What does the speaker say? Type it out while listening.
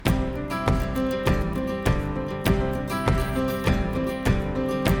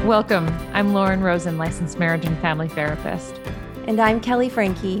Welcome. I'm Lauren Rosen, licensed marriage and family therapist. And I'm Kelly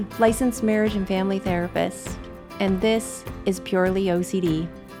Franke, licensed marriage and family therapist. And this is Purely OCD.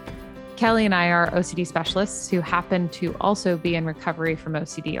 Kelly and I are OCD specialists who happen to also be in recovery from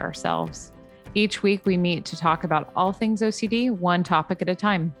OCD ourselves. Each week we meet to talk about all things OCD, one topic at a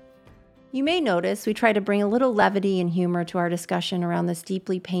time. You may notice we try to bring a little levity and humor to our discussion around this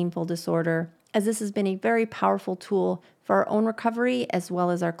deeply painful disorder, as this has been a very powerful tool for our own recovery as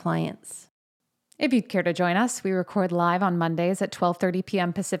well as our clients. If you'd care to join us, we record live on Mondays at 12:30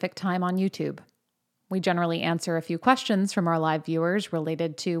 p.m. Pacific time on YouTube. We generally answer a few questions from our live viewers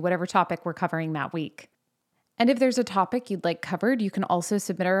related to whatever topic we're covering that week. And if there's a topic you'd like covered, you can also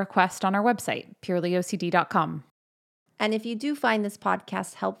submit a request on our website, purelyocd.com. And if you do find this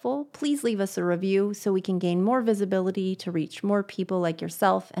podcast helpful, please leave us a review so we can gain more visibility to reach more people like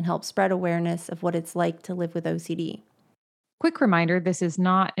yourself and help spread awareness of what it's like to live with OCD. Quick reminder, this is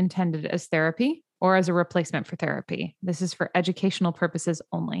not intended as therapy or as a replacement for therapy. This is for educational purposes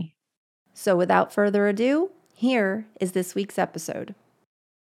only. So without further ado, here is this week's episode.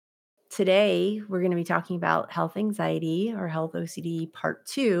 Today, we're going to be talking about health anxiety or health OCD part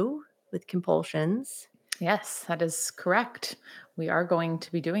 2 with compulsions. Yes, that is correct. We are going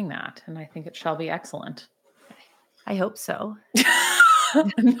to be doing that, and I think it shall be excellent. I hope so.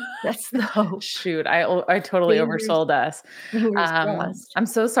 That's the hope. Shoot, I totally oversold us. I'm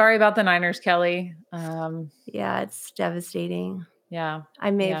so sorry about the Niners, Kelly. Yeah, it's devastating. Yeah. I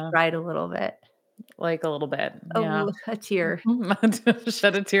may have cried a little bit. Like a little bit. Yeah. A tear.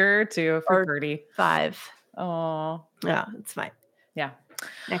 Shed a tear or two for Purdy. 5. Oh. Yeah, it's fine. Yeah.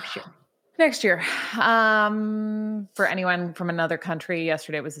 Next year. For anyone from another country,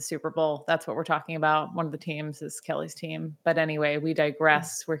 yesterday was the Super Bowl. That's what we're talking about. One of the teams is Kelly's team. But anyway, we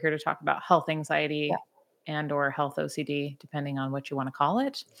digress. We're here to talk about health anxiety and or health OCD, depending on what you want to call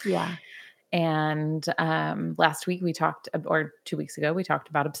it. Yeah. And last week or 2 weeks ago, we talked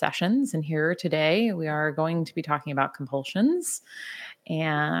about obsessions. And here today, we are going to be talking about compulsions.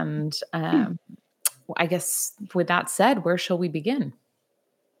 And I guess with that said, where shall we begin?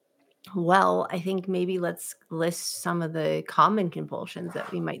 Well, I think maybe let's list some of the common compulsions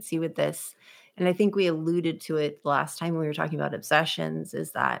that we might see with this. And I think we alluded to it last time we were talking about obsessions,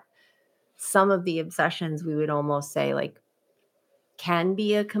 is that some of the obsessions we would almost say like can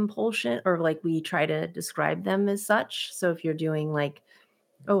be a compulsion, or like we try to describe them as such. So if you're doing like,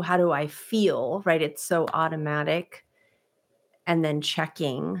 oh, how do I feel? Right? It's so automatic. And then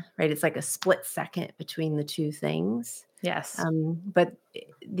checking, right? It's like a split second between the two things. Yes. But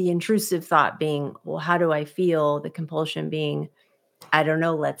the intrusive thought being, well, how do I feel? The compulsion being, I don't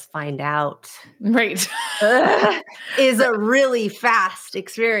know, let's find out. Right. Is a really fast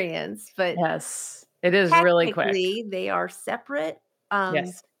experience. But yes, it is really quick. They are separate.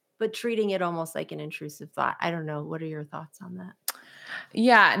 Yes. But treating it almost like an intrusive thought. I don't know. What are your thoughts on that?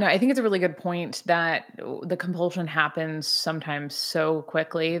 Yeah, no, I think it's a really good point that the compulsion happens sometimes so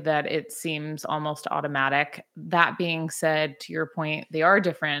quickly that it seems almost automatic. That being said, to your point, they are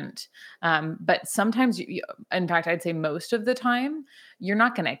different. But sometimes, in fact, I'd say most of the time, you're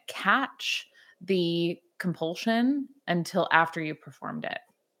not going to catch the compulsion until after you performed it.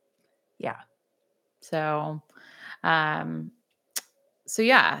 Yeah. So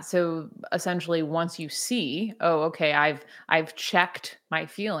essentially once you see, oh, okay, I've checked my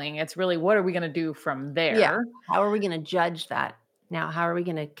feeling, it's really, what are we going to do from there? Yeah. How are we going to judge that? Now, how are we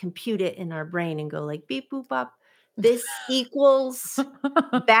going to compute it in our brain and go like, beep, boop, up, this equals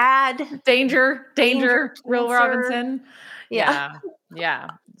bad. Danger, Will Robinson. Yeah.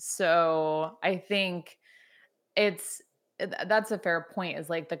 So I think that's a fair point, is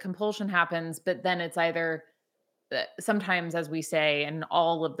like the compulsion happens, but then it's either sometimes, as we say in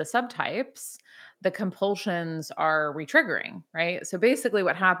all of the subtypes, the compulsions are retriggering, right? So basically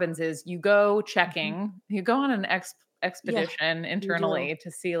what happens is you go checking, you go on an expedition internally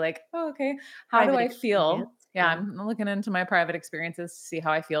to see like, oh, okay, how do I feel? Yeah, I'm looking into my private experiences to see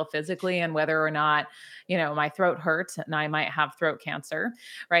how I feel physically and whether or not, my throat hurts and I might have throat cancer,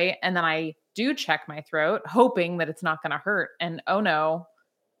 right? And then I do check my throat, hoping that it's not going to hurt. And oh no,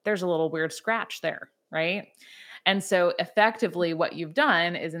 there's a little weird scratch there, right? And so effectively what you've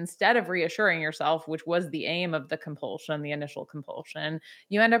done is, instead of reassuring yourself, which was the aim of the compulsion, the initial compulsion,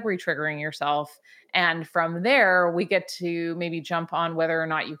 you end up re-triggering yourself. And from there, we get to maybe jump on whether or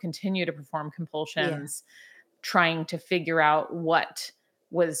not you continue to perform compulsions, trying to figure out what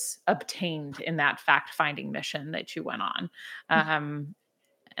was obtained in that fact-finding mission that you went on.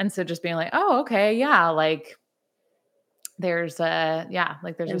 And so just being like, oh, okay, yeah, like there's a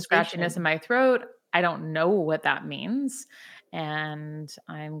scratchiness in my throat. I don't know what that means. and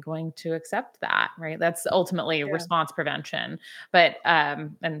I'm going to accept that, right? That's ultimately Yeah. response prevention. But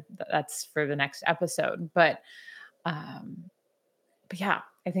that's for the next episode. Um but yeah,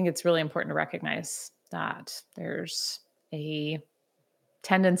 I think it's really important to recognize that there's a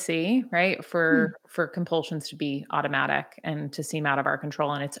tendency, right, Mm. for compulsions to be automatic and to seem out of our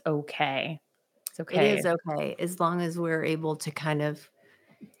control, and it's okay. It's It okay. is okay as long as we're able to kind of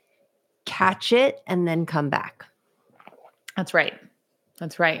catch it and then come back. That's right.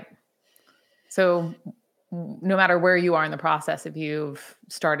 That's right. So no matter where you are in the process, if you've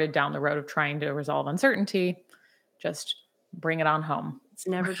started down the road of trying to resolve uncertainty, just bring it on home. It's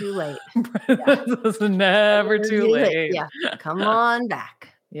never too late. Yeah, It's never never too too late. late. Yeah, come on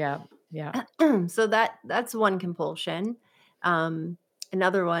back. Yeah. Yeah. So that's one compulsion. Um,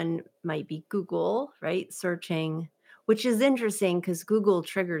 Another one might be Google, right? Searching, which is interesting because Google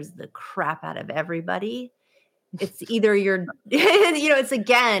triggers the crap out of everybody. It's either you're,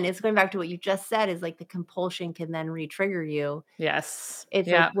 it's going back to what you just said is like the compulsion can then re-trigger you. Yes. It's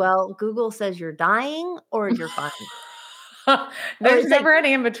like, Yeah. well, Google says you're dying or you're fine. Or There's it's like, never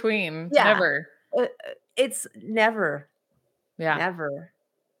any in between. yeah, Never. it's never, Yeah. never.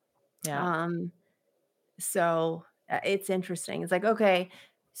 Yeah. Um, So, it's interesting. It's like, okay,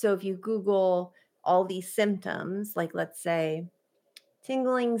 so if you Google all these symptoms, like let's say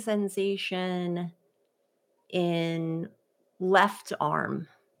tingling sensation in left arm,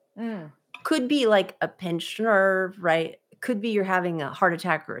 Mm, could be like a pinched nerve, right? Could be you're having a heart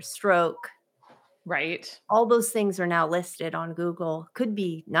attack or a stroke. right. All those things are now listed on Google. Could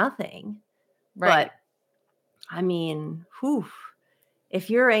be nothing, Right. but I mean, whew, if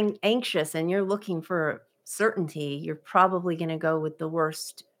you're anxious and you're looking for certainty, you're probably going to go with the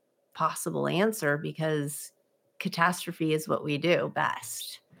worst possible answer because catastrophe is what we do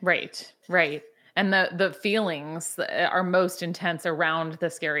best. Right. Right. And the feelings are most intense around the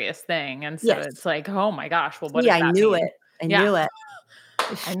scariest thing. And so it's Yes. like, oh my gosh, well, what See, does I that knew mean? it. I Yeah. knew it.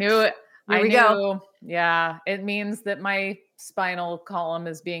 I knew it. Here I we go. knew. Yeah. It means that my spinal column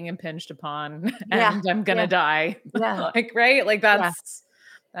is being impinged upon Yeah. and I'm Yeah. gonna die. Yeah. Like, right? Like Yeah.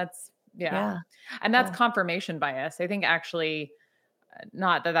 that's yeah. Yeah. And that's Yeah. confirmation bias. I think actually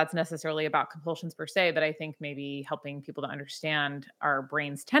not that that's necessarily about compulsions per se, but I think maybe helping people to understand our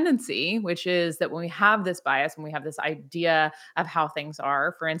brain's tendency, which is that when we have this bias, when we have this idea of how things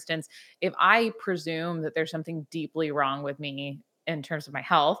are, for instance, if I presume that there's something deeply wrong with me in terms of my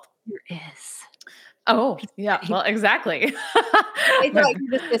health. There is. Oh, yeah, well, exactly. I thought But you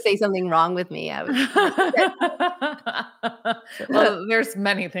were just gonna say something wrong with me. I was like, well, there's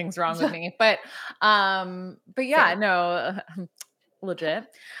many things wrong with me, but yeah, same. no, legit.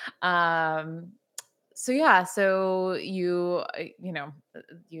 Um, so yeah, so you're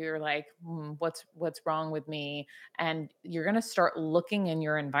like, what's wrong with me? And you're gonna start looking in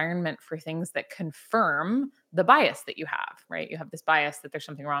your environment for things that confirm the bias that you have, right? You have this bias that there's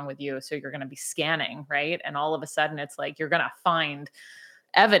something wrong with you, so you're gonna be scanning, right? And all of a sudden, it's like you're gonna find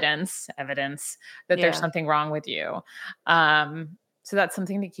evidence that there's Yeah. something wrong with you. So that's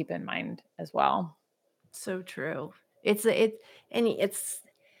something to keep in mind as well. So true. It's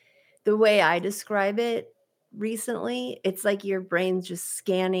the way I describe it recently, it's like your brain's just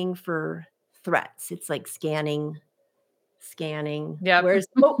scanning for threats. It's like scanning. Yep. Where's,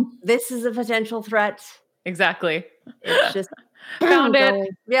 "Oh, this is a potential threat." Exactly. It's just Found it. going,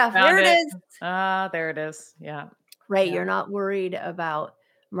 "Yeah, there Found it it. is." Ah, there it is. Yeah. Right, Yeah. you're not worried about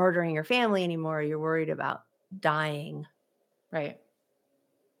murdering your family anymore, you're worried about dying. Right.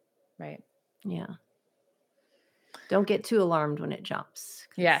 Right. Yeah. Don't get too alarmed when it jumps,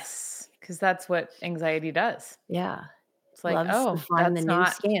 because Yes, because that's what anxiety does. yeah, It's like, loves to "Oh, find the that's new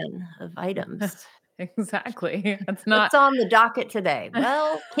not." scan of items. Exactly. That's not. What's on the docket today?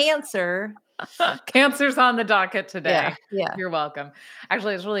 Well, cancer. Cancer's on the docket Yeah, today. yeah. You're welcome.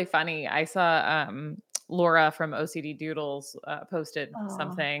 Actually, it's really funny. I saw Laura from OCD Doodles posted Oh.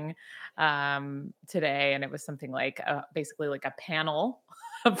 something today, and it was something like basically like a panel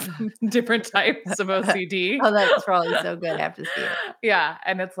of different types of OCD. Oh, that's probably so good, I have to see it. Yeah,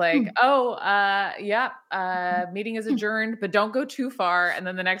 and it's like, Hmm. "Oh, yeah, meeting is adjourned, but don't go too far." And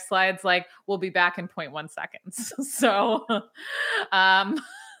then the next slide's like, "We'll be back in point 0.1 seconds." So, um,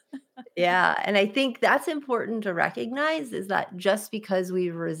 Yeah, and I think that's important to recognize is that just because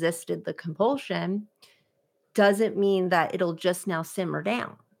we've resisted the compulsion doesn't mean that it'll just now simmer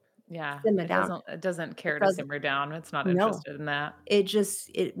down. yeah, Simmer down. it doesn't It care to doesn't. simmer down. It's not No. interested in that.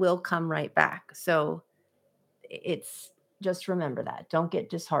 It will come right back. So it's just remember that. Don't get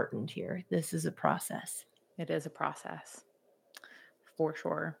disheartened here. This is a process. It is a process for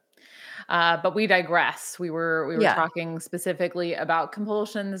sure. But we digress. We were Yeah. talking specifically about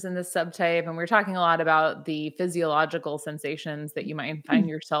compulsions in this subtype, and we are talking a lot about the physiological sensations that you might find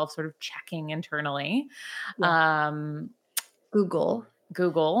yourself sort of checking internally. Yeah. Um, Google.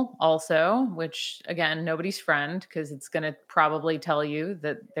 Google also, which again, nobody's friend because it's going to probably tell you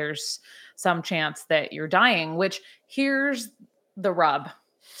that there's some chance that you're dying, which here's the rub,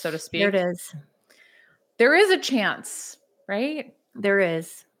 so to There it speak. is. There is a chance, right? There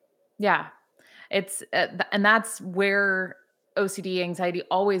is. Yeah. And that's where OCD anxiety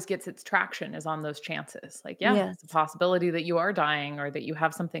always gets its traction is on those chances. Like, yeah, it's a Yes. possibility that you are dying or that you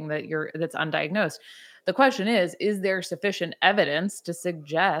have something that's undiagnosed. The question is there sufficient evidence to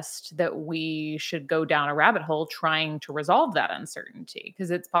suggest that we should go down a rabbit hole trying to resolve that uncertainty?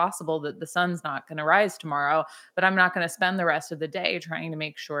 Because it's possible that the sun's not going to rise tomorrow, but I'm not going to spend the rest of the day trying to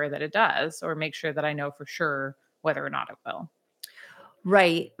make sure that it does or make sure that I know for sure whether or not it will.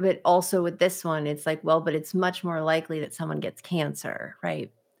 Right, but also with this one, it's like, well, but it's much more likely that someone gets cancer,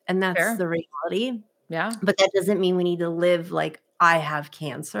 right? And that's Fair. the reality, Yeah, but that doesn't mean we need to live like, "I have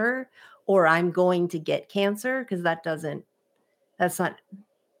cancer," or "I'm going to get cancer," because that's not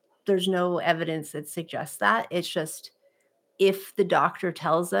there's no evidence that suggests that. It's just if the doctor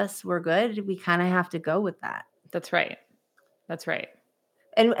tells us we're good, we kinda have to go with that. that's right. That's right.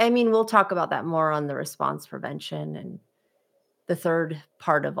 And, I mean, we'll talk about that more on the response prevention and the 3rd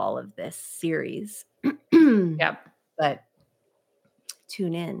part of all of this series. Yep. But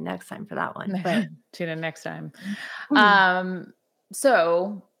tune in next time for that one, but Tune in next time. Um,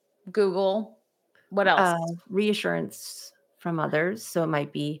 so Google, what else? uh, reassurance from others, so it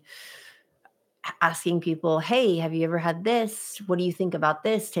might be asking people, "Hey, have you ever had this? What do you think about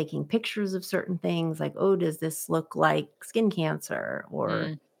this?" Taking pictures of certain things like, "Oh, does this look like skin cancer?" Or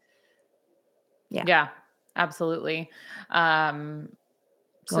Mm, yeah, yeah, absolutely. Um,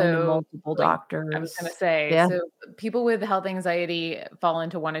 going to so multiple like I was gonna doctors. say, Yeah, so people with health anxiety fall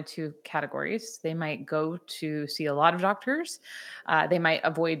into one of two categories. They might go to see a lot of doctors. They might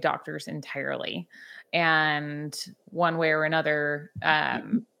avoid doctors entirely. And one way or another,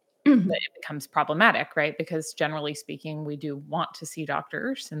 that it becomes problematic, right? Because generally speaking, we do want to see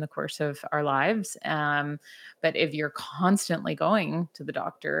doctors in the course of our lives. But if you're constantly going to the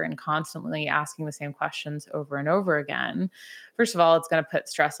doctor and constantly asking the same questions over and over again, first of all, it's going to put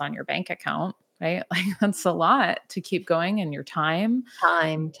stress on your bank account, right? Like that's a lot to keep going and your time,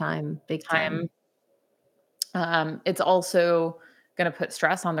 big time. time. It's also going to put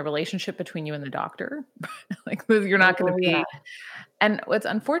stress on the relationship between you and the doctor. Like you're not going to Oh, yeah. be. And what's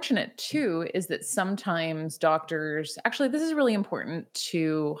unfortunate too is that sometimes doctors actually, this is really important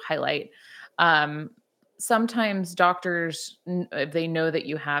to highlight. Um, Sometimes doctors, if they know that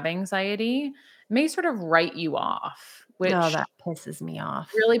you have anxiety, may sort of write you off, Oh, which that pisses me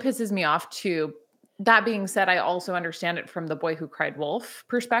off. really pisses me off too. That being said, I also understand it from the boy who cried wolf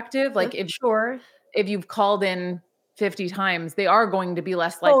perspective. Like Sure, if you've called in 50 times, they are going to be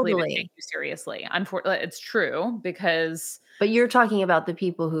less likely to take totally. you seriously. It's true because But you're talking about the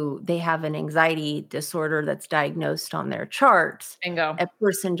people who they have an anxiety disorder that's diagnosed on their charts. bingo. A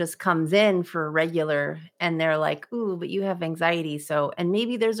person just comes in for a regular and they're like, "Ooh, but you have anxiety." So and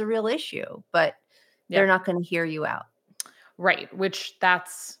maybe there's a real issue, but they're Yep. not gonna hear you out. Right, which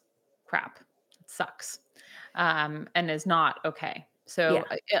that's crap. It sucks, and is not okay. Yeah. So,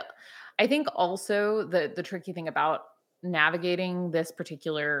 I think also the tricky thing about navigating this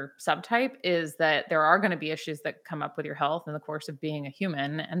particular subtype is that there are gonna be issues that come up with your health in the course of being a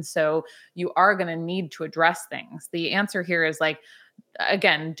human, and so you are gonna need to address things. The answer here is, like,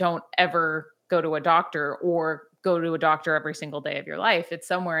 again, don't ever go to a doctor or go to a doctor every single day of your life. It's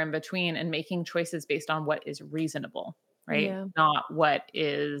somewhere in between and making choices based on what is reasonable, right? Yeah. Not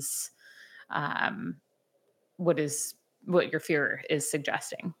um, what is what your fear is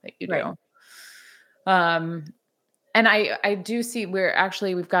suggesting that you Right. do. Um, and I do see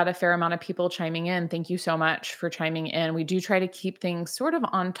we've got a fair amount of people chiming in. Thank you so much for chiming in. We do try to keep things sort of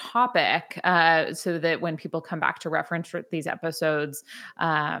on topic, so that when people come back to reference for these episodes,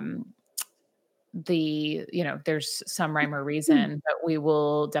 um, there's some rhyme or reason, but we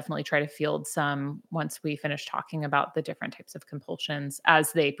will definitely try to field some once we finish talking about the different types of compulsions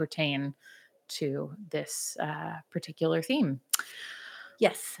as they pertain to this particular theme.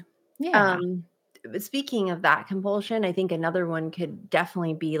 Yes. Yeah. Um, but speaking of that compulsion, I think another one could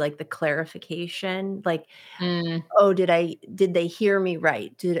definitely be, like, the clarification, like, Mm, "Oh, did they hear me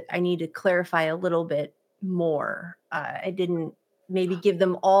right? Did I need to clarify a little bit more? I didn't maybe give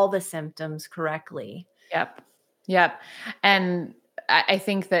them all the symptoms correctly." yep. Yep. And I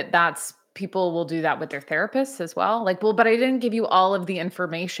think that that's people will do that with their therapists as well. Like, "Well, but I didn't give you all of the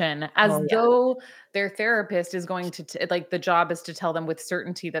information," as Oh, yeah, though their therapist is going to like, the job is to tell them with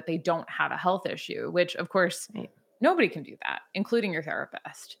certainty that they don't have a health issue, which, of course, right. nobody can do that, including your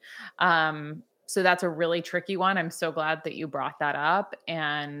therapist. So that's a really tricky one. I'm so glad that you brought that up,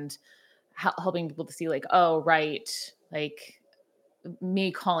 and helping people to see, like, "Oh, right." Like,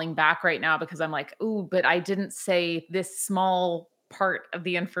 me calling back right now because I'm like, "Ooh, but I didn't say this small part of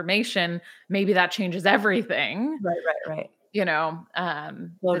the information. Maybe that changes everything." Right, right, right. That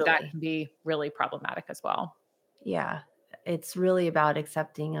Totally. can be really problematic as well. Yeah. It's really about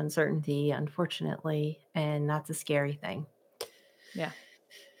accepting uncertainty, unfortunately, and that's a scary thing. Yeah.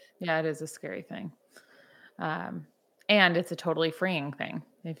 Yeah, it is a scary thing. Um, and it's a totally freeing thing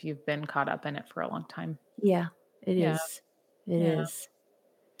if you've been caught up in it for a long time. Yeah, it Yeah. is. It Yeah. is.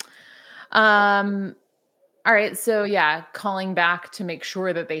 Um, all right. So, yeah, calling back to make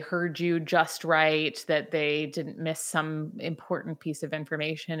sure that they heard you just right, that they didn't miss some important piece of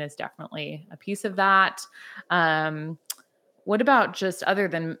information is definitely a piece of that. Um, what about just other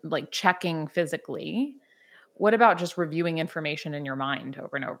than like checking physically? What about just reviewing information in your mind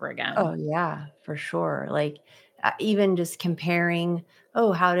over and over again? Oh, yeah, for sure. Like, even just comparing,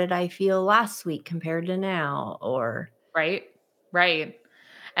 "Oh, how did I feel last week compared to now?" Or Right? Right.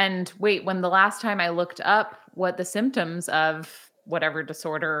 And wait, when the last time I looked up what the symptoms of whatever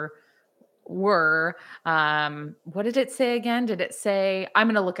disorder were, what did it say again? Did it say I'm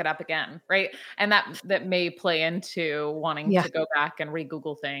gonna look it up again, right? And that may play into wanting yeah, to go back and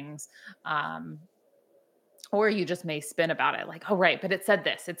re-Google things. Um, or you just may spin about it like, oh right, but it said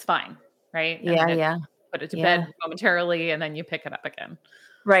this, it's fine, right? And yeah, then it yeah, put it to yeah, bed momentarily and then you pick it up again.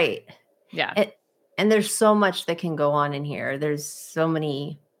 right. Yeah, And and there's so much that can go on in here. There's so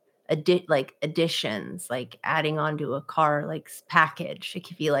many additions, like adding onto a car, like, package. It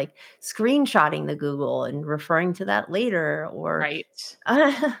could be, like, screenshotting the Google and referring to that later or right.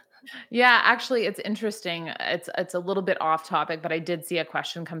 Yeah, actually, it's interesting. It's a little bit off topic, but I did see a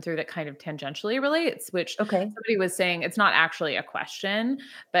question come through that kind of tangentially relates, which Okay. somebody was saying it's not actually a question,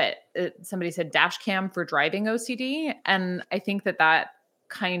 but somebody said dash cam for driving OCD, and I think that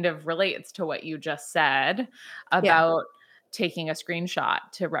kind of relates to what you just said Yeah. about taking a screenshot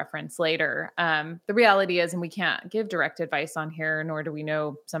to reference later. The reality is, and we can't give direct advice on here, nor do we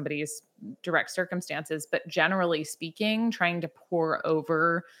know somebody's direct circumstances, but generally speaking, trying to pour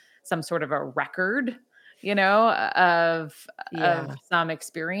over some sort of a record, of Yeah. some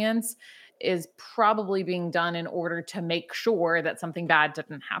experience is probably being done in order to make sure that something bad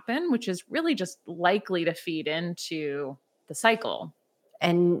didn't happen, which is really just likely to feed into the cycle.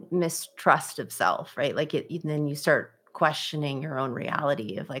 And mistrust of self, right? Like, and then you start questioning your own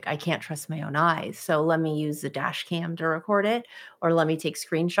reality of like, I can't trust my own eyes. So let me use the dash cam to record it, or let me take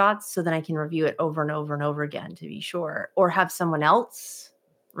screenshots so then I can review it over and over and over again to be sure, or have someone else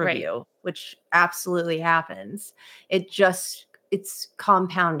Right. review, which absolutely happens. It's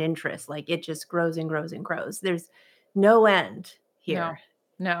compound interest. Like, it just grows and grows and grows. There's no end No, here.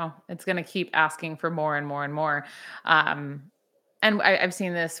 no, it's gonna keep asking for more and more and more. Um, and I've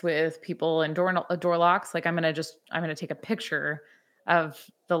seen this with people in door locks. Like I'm gonna take a picture of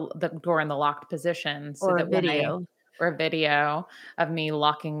the door in the locked position so Or a that when I video. or a video of me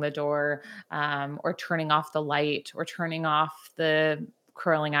locking the door, or turning off the light, or turning off the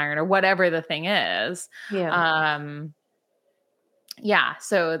curling iron, or whatever the thing is. Yeah. Um, yeah,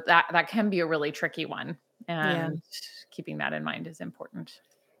 so that can be a really tricky one, Yeah. and keeping that in mind is important.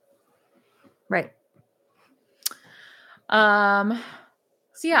 Right. Um,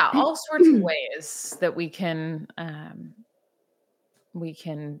 so yeah, all sorts of ways that we can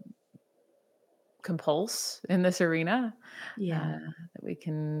compulse in this arena, Yeah. that we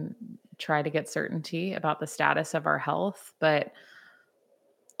can try to get certainty about the status of our health, but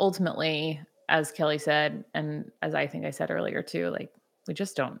ultimately, as Kelly said, and as I think I said earlier too, like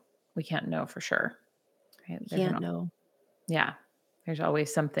we can't know for sure. Right? Can't know. Yeah, there's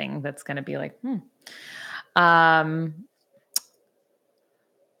always something that's going to be like, hmm. Um,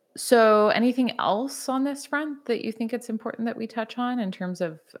 So, anything else on this front that you think it's important that we touch on in terms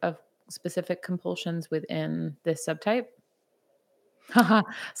of specific compulsions within this subtype?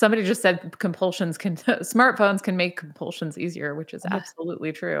 Somebody just said compulsions can smartphones can make compulsions easier, which is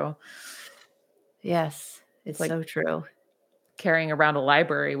absolutely true. Yes, It's it's like so true. carrying around a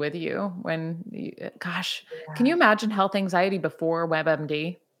library with you gosh, can Yeah. you imagine health anxiety before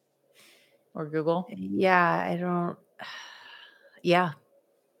WebMD or Google? Yeah, I don't yeah,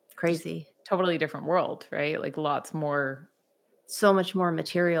 Just crazy. totally different world, right? Like lots more. So much more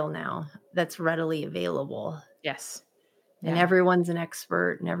material now that's readily available. Yes. and Yeah. everyone's an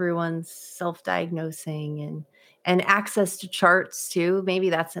expert and everyone's self-diagnosing and access to charts too. Maybe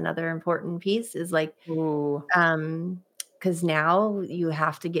that's another important piece is like, Ooh, um, because now you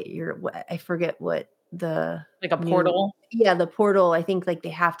have to get your what I forget what the like a new portal? yeah, the portal, I think, like, they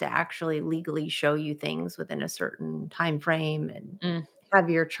have to actually legally show you things within a certain time frame and Mm, have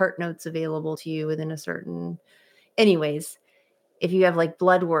your chart notes available to you within a certain anyways, if you have, like,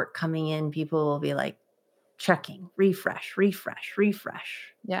 blood work coming in, people will be, like, checking, refresh, refresh,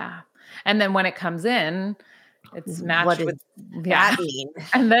 refresh. yeah. And then when it comes in, it's What matched does with yeah. that mean?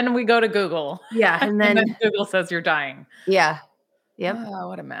 And then we go to Google, Yeah, and and then then Google says you're dying. yeah, yep, Oh,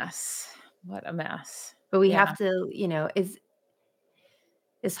 what a mess. What a mess. but we Yeah, have to,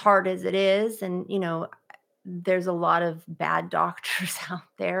 as hard as it is, and, there's a lot of bad doctors out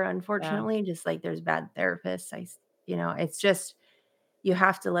there, yeah. unfortunately, just like there's bad therapists. It's just you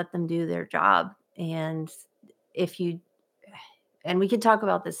have to let them do their job. And if you and we could talk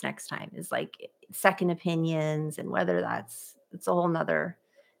about this next time, is like second opinions and whether it's a whole nother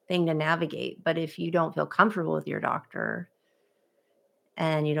thing to navigate. But if you don't feel comfortable with your doctor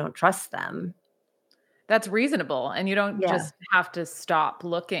and you don't trust them, That's reasonable, and you don't yeah. just have to stop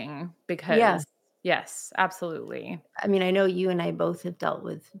looking Yeah. because yes, absolutely. I mean, I know you and I both have dealt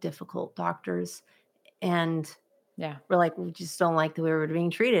with difficult doctors and Yeah, we're like, we just don't like the way we're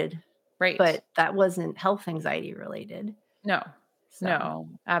being treated. right. But that wasn't health anxiety related. No, So no,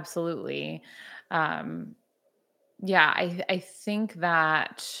 absolutely. Um, yeah, I think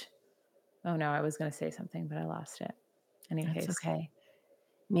that oh, no, I was gonna say something, but I lost it. Any that's case, okay.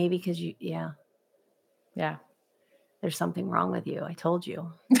 Maybe because yeah, yeah. there's something wrong with you. I told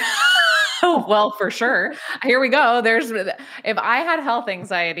you. Oh, well, for sure. Here we go. There's if I had health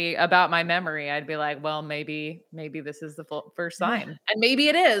anxiety about my memory, I'd be like, well, maybe this is the first sign. And maybe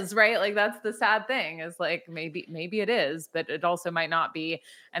it is, right? Like that's the sad thing is like maybe it is, but it also might not be.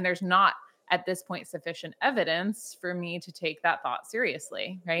 And there's not at this point sufficient evidence for me to take that thought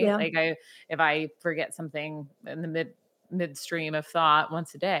seriously, right? Yeah. Like I if I forget something in the midstream of thought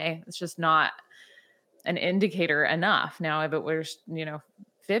once a day, it's just not an indicator enough. Now, if it was,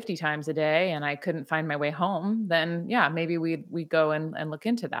 50 times a day and I couldn't find my way home, then yeah, maybe we go and look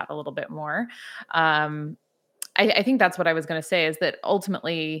into that a little bit more. Um, I think that's what I was going to say is that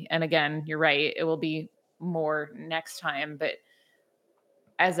ultimately, and again, you're right, it will be more next time. But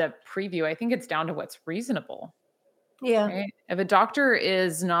as a preview, I think it's down to what's reasonable, Yeah. right? If a doctor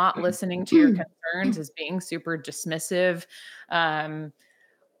is not listening to your concerns, is being super dismissive, um,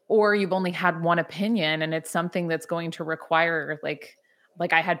 or you've only had one opinion and it's something that's going to require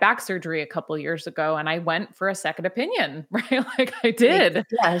like I had back surgery a couple years ago and I went for a second opinion, right? Like I Makes did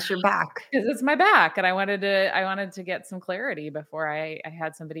yeah, it's your back. because it's my back and I wanted to get some clarity before I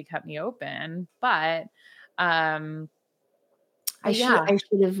had somebody cut me open. Um I but should yeah. I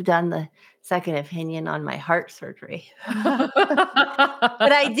should have done the second opinion on my heart surgery.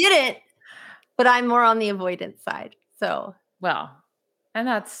 But I didn't, but I'm more on the avoidance side. So, Well, and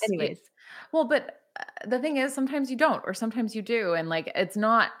anyways. well, but the thing is sometimes you don't or sometimes you do and like it's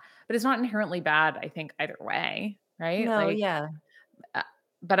not inherently bad I think either way, right? No, Like yeah. Uh,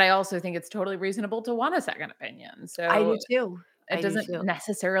 but I also think it's totally reasonable to want a second opinion. I do So too. it I do doesn't too.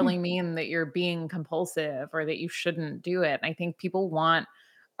 necessarily mean that you're being compulsive or that you shouldn't do it. I think people want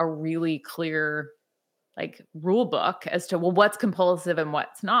a really clear like rule book as to well what's compulsive and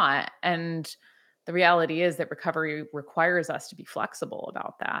what's not. And the reality is that recovery requires us to be flexible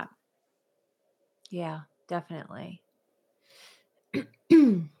about that. Yeah, definitely.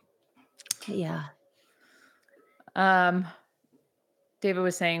 Yeah. Um David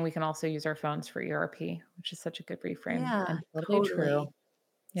was saying we can also use our phones for ERP, which is such a good reframe Yeah, and totally true. totally.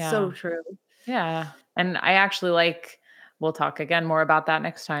 So Yeah. true. Yeah, and I actually like we'll talk again more about that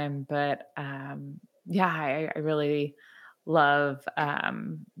next time, but, yeah, I really love,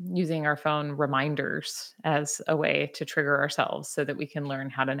 using our phone reminders as a way to trigger ourselves so that we can learn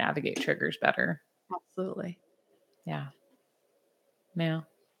how to navigate triggers better. Absolutely. Yeah, yeah.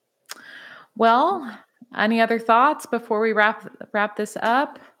 Well, any other thoughts before we wrap this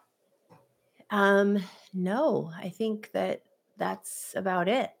up? Um, no, I think that that's about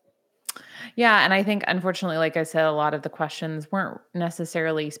it. Yeah, and I think unfortunately, like I said, a lot of the questions weren't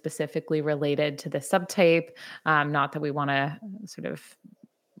necessarily specifically related to the subtype. Not that we want to sort of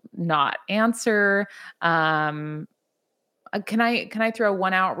not answer. Um, can I throw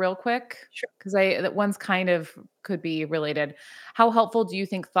one out real quick? Sure. Because I that one's kind of could be related. How helpful do you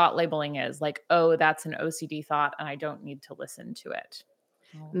think thought labeling is? Like, oh, that's an OCD thought, and I don't need to listen to it.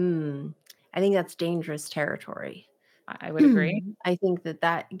 Oh, Mm, I think that's dangerous territory. I would agree. I think that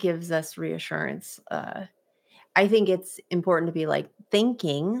that gives us reassurance. I think it's important to be like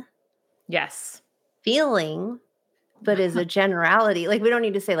thinking, Yes. feeling, but as a generality, like we don't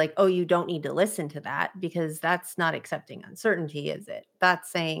need to say like, oh, you don't need to listen to that because that's not accepting uncertainty, is it? That's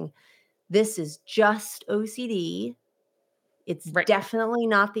saying this is just OCD. It's Right. definitely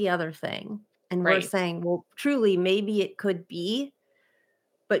not the other thing. And we're Right. saying, well, truly, maybe it could be,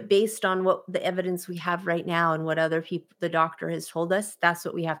 but based on what the evidence we have right now and what other people the doctor has told us, that's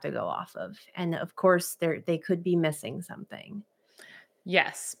what we have to go off of. And of course, they could be missing something.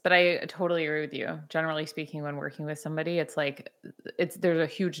 Yes, but I totally agree with you. Generally speaking, when working with somebody, it's like there's a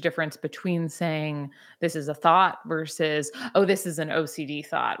huge difference between saying this is a thought versus, oh, this is an OCD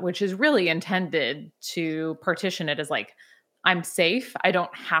thought, which is really intended to partition it as like, I'm safe. I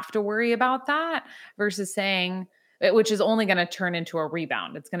don't have to worry about that, versus saying, which is only going to turn into a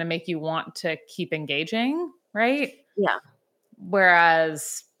rebound. It's going to make you want to keep engaging, right? Yeah.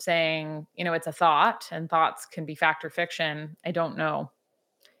 Whereas saying, it's a thought and thoughts can be fact or fiction. I don't know.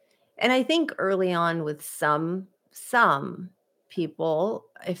 And I think early on with some people,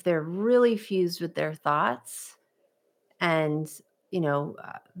 if they're really fused with their thoughts and,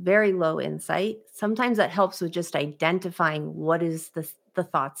 very low insight, sometimes that helps with just identifying what is the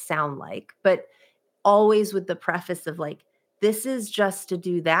thoughts sound like, but always with the preface of like, this is just to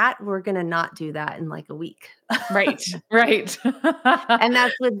do that. We're going to not do that in like a week. Right, right. And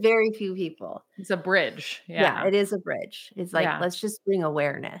that's with very few people. It's a bridge. Yeah, Yeah, it is a bridge. It's like, yeah, let's just bring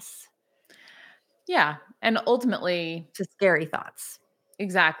awareness yeah, and ultimately to scary thoughts.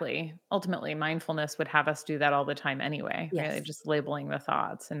 exactly. Ultimately, mindfulness would have us do that all the time anyway, right? Like Yes. just labeling the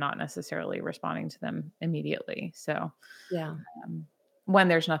thoughts and not necessarily responding to them immediately. So, Yeah. um, when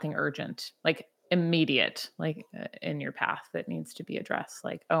there's nothing urgent, like immediate, like, in your path that needs to be addressed,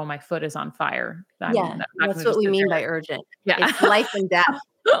 like, "Oh, my foot is on fire." I'm Yeah, not that's gonna what just we sit mean there by urgent. yeah. It's life and death.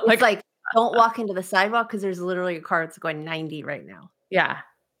 It's Like like, don't walk into the sidewalk because there's literally a car that's going 90 right now, yeah,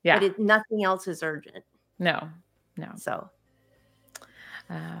 but yeah. nothing else is urgent. No, no. So,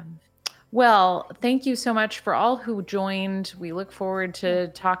 Um, well, thank you so much for all who joined. We look forward yeah, to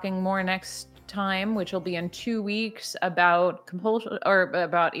talking more next time, which will be in 2 weeks, about compulsion or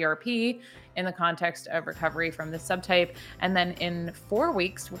about ERP in the context of recovery from this subtype. And then in 4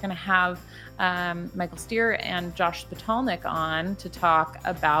 weeks, we're going to have Michael Steer and Josh Spitalnik on to talk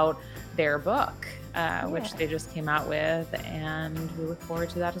about their book, which yeah, they just came out with. And we look forward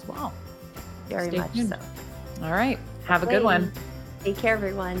to that as well. very Stay much so. tuned. All right. Have a good Okay. one. Take care,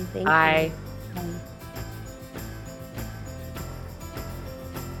 everyone. Thank you. Bye. Bye.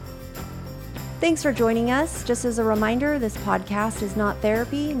 Thanks for joining us. Just as a reminder, this podcast is not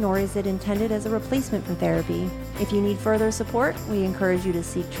therapy, nor is it intended as a replacement for therapy. If you need further support, we encourage you to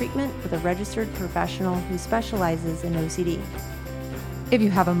seek treatment with a registered professional who specializes in OCD. If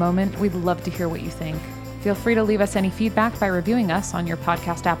you have a moment, we'd love to hear what you think. Feel free to leave us any feedback by reviewing us on your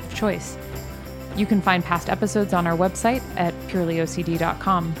podcast app of choice. You can find past episodes on our website at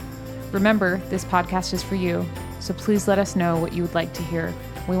purelyocd.com. Remember, this podcast is for you, so please let us know what you would like to hear.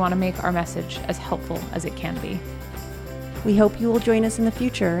 We want to make our message as helpful as it can be. We hope you will join us in the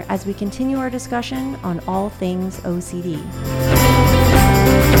future as we continue our discussion on all things OCD.